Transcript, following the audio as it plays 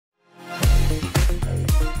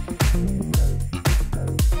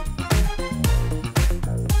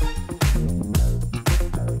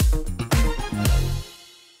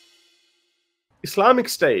Islamic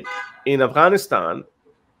State in Afghanistan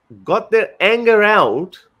got their anger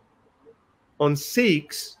out on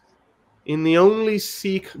Sikhs in the only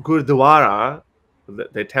Sikh Gurdwara,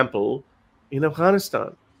 their temple, in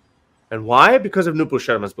Afghanistan. And why? Because of Nupur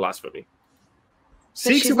Sharma's blasphemy.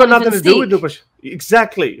 Sikhs have got nothing to do with Nupur.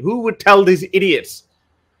 Exactly. Who would tell these idiots?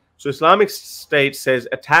 So Islamic State says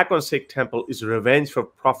attack on Sikh temple is revenge for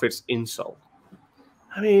Prophet's insult.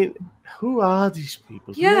 I mean, who are these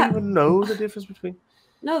people? Do they even know the difference between?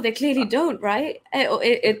 No, they clearly don't, right?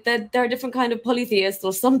 They're a different kind of polytheists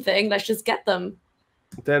or something. Let's just get them.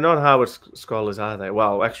 They're not Harvard scholars, are they?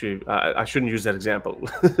 Well, actually, I shouldn't use that example.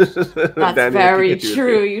 That's very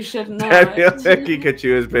true. You should know. Daniel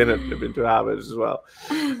Kikachu has been to Harvard as well.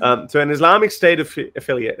 So an Islamic State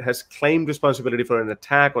affiliate has claimed responsibility for an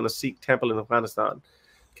attack on a Sikh temple in Afghanistan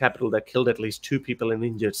capital that killed at least 2 people and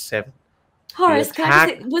injured 7. Horace, can I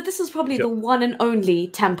just say, well, this is probably the one and only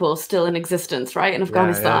temple still in existence, right, in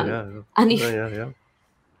Afghanistan. And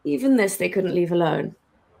even this, they couldn't leave alone.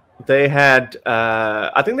 They had,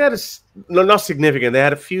 I think they had, not significant, they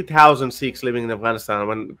had a few thousand Sikhs living in Afghanistan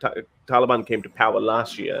when Taliban came to power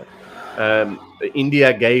last year.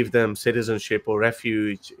 India gave them citizenship or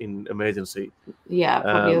refuge in emergency. Yeah,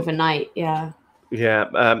 probably overnight, yeah.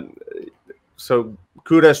 Yeah, so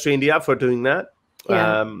kudos to India for doing that.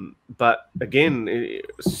 Yeah. But again,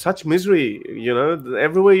 such misery, you know,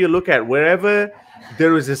 everywhere you look at, wherever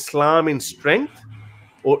there is Islam in strength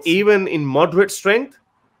or even in moderate strength,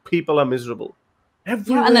 people are miserable.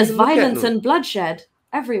 Everywhere and there's violence and bloodshed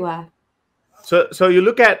everywhere. So you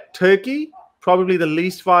look at Turkey, probably the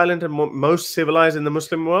least violent and most civilized in the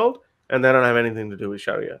Muslim world, and they don't have anything to do with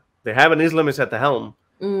Sharia. They have an Islamist at the helm,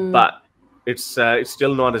 but it's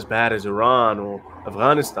still not as bad as Iran or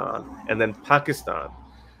Afghanistan and then Pakistan.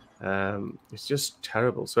 It's just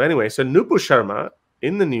terrible. So anyway, so Nupur Sharma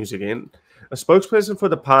in the news again. A spokesperson for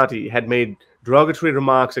the party had made derogatory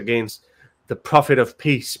remarks against the Prophet of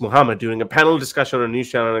Peace, Muhammad, during a panel discussion on a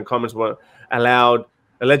news channel, and comments were allowed,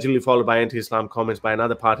 allegedly followed by anti-Islam comments by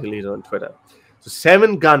another party leader on Twitter. So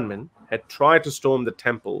 7 gunmen had tried to storm the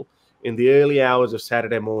temple in the early hours of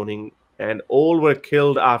Saturday morning, and all were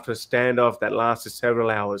killed after a standoff that lasted several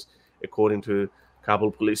hours, according to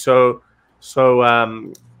Kabul police. So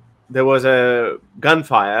there was a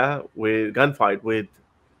gunfight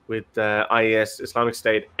with IS, Islamic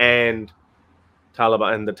State, and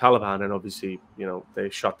the Taliban, and obviously, you know, they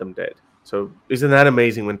shot them dead. So isn't that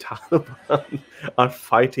amazing when Taliban are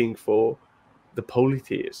fighting for the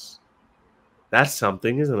polytheists? That's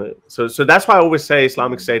something, isn't it? So that's why I always say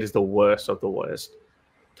Islamic State is the worst of the worst.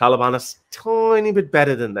 Taliban is a tiny bit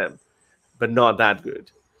better than them, but not that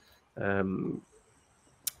good.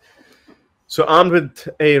 So armed with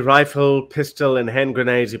a rifle, pistol, and hand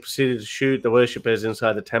grenades, he proceeded to shoot the worshippers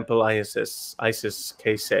inside the temple, ISIS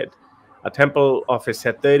case said. A temple office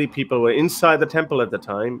said 30 people were inside the temple at the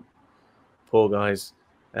time. Poor guys.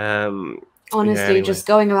 Honestly, anyway, just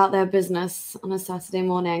going about their business on a Saturday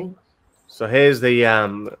morning. So here's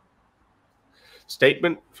the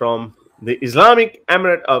statement from the Islamic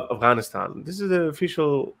Emirate of Afghanistan. This is the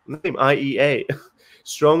official name, IEA.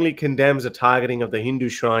 Strongly condemns the targeting of the Hindu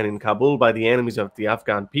shrine in Kabul by the enemies of the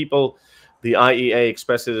Afghan people. The IEA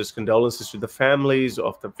expresses its condolences to the families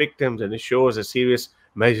of the victims and assures that serious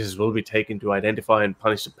measures will be taken to identify and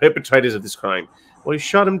punish the perpetrators of this crime. Well, you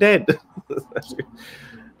shot him dead.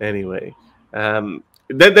 Anyway, there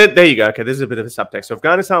you go. Okay, this is a bit of a subtext. So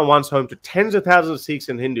Afghanistan, once home to tens of thousands of Sikhs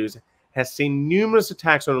and Hindus, has seen numerous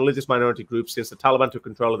attacks on religious minority groups since the Taliban took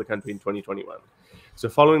control of the country in 2021. So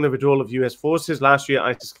following the withdrawal of U.S. forces last year,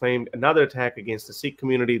 ISIS claimed another attack against the Sikh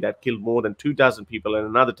community that killed more than 24 people in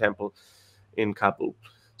another temple in Kabul.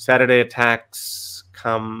 Saturday attack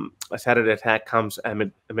comes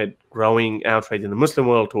amid growing outrage in the Muslim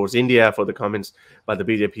world towards India for the comments by the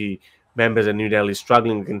BJP members in New Delhi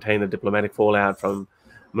struggling to contain the diplomatic fallout from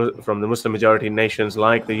the Muslim majority nations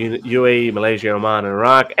like the UAE, Malaysia, Oman, and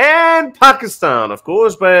Iraq, and Pakistan, of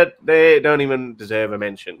course, but they don't even deserve a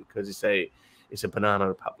mention because it's a banana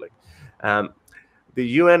republic. The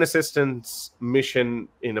UN assistance mission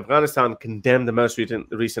in Afghanistan condemned the most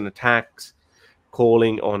recent attacks,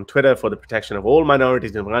 calling on Twitter for the protection of all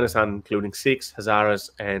minorities in Afghanistan, including Sikhs, Hazaras,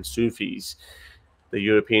 and Sufis. The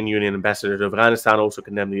European Union ambassador to Afghanistan also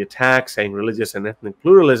condemned the attack, saying religious and ethnic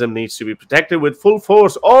pluralism needs to be protected with full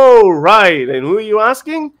force. Oh, right. And who are you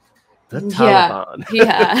asking? The Taliban.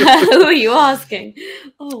 Yeah. Who are you asking?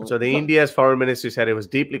 Oh, so the India's foreign ministry said it was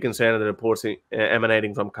deeply concerned at the reports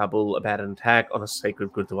emanating from Kabul about an attack on a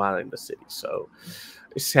sacred Gurdwara in the city. So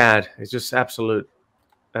it's sad. It's just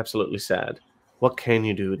absolutely sad. What can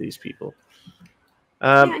you do with these people?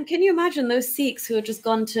 Yeah, and can you imagine those Sikhs who have just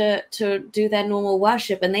gone to do their normal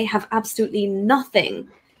worship and they have absolutely nothing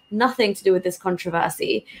to do with this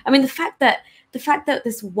controversy? I mean, the fact that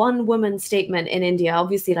this one woman's statement in India,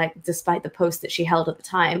 obviously, like, despite the post that she held at the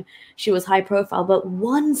time, she was high profile, but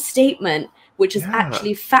one statement which is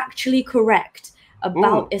actually factually correct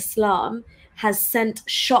about Islam has sent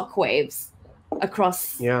shockwaves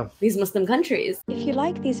across these Muslim countries. If you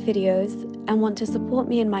like these videos and want to support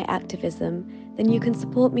me in my activism, then you can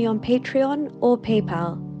support me on Patreon or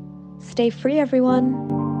PayPal. Stay free,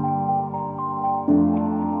 everyone.